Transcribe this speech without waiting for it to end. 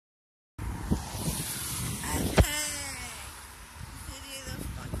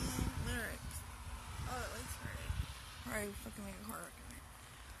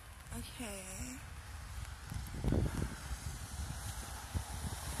Okay.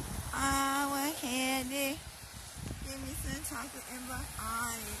 I want candy. Give me some chocolate and black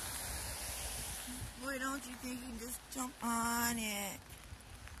on it. Boy, don't you think you can just jump on it?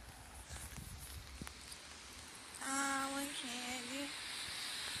 I want candy.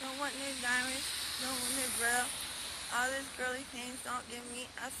 Don't want no diamonds. Don't want no grill. All these girly things don't give me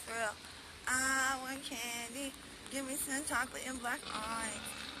a thrill. I want candy. Give me some chocolate and black on it.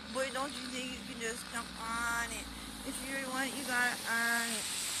 Boy, don't you think you can just jump on it? If you really want it, you gotta earn it.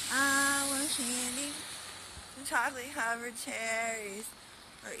 I want candy. Some chocolate covered cherries.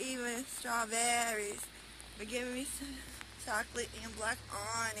 Or even strawberries. But give me some chocolate and black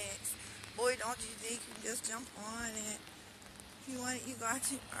on it. Boy, don't you think you can just jump on it? If you want it, you got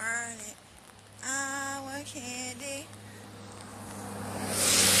to earn it. I want candy.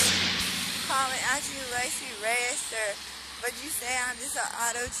 Call me actually Lacy Racer, but you say I'm just an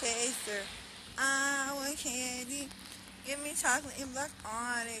auto chaser. I want candy. Give me chocolate and black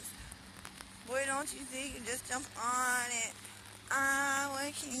onyx. Boy, don't you think you can just jump on it? I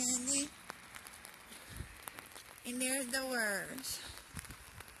want candy. And there's the words.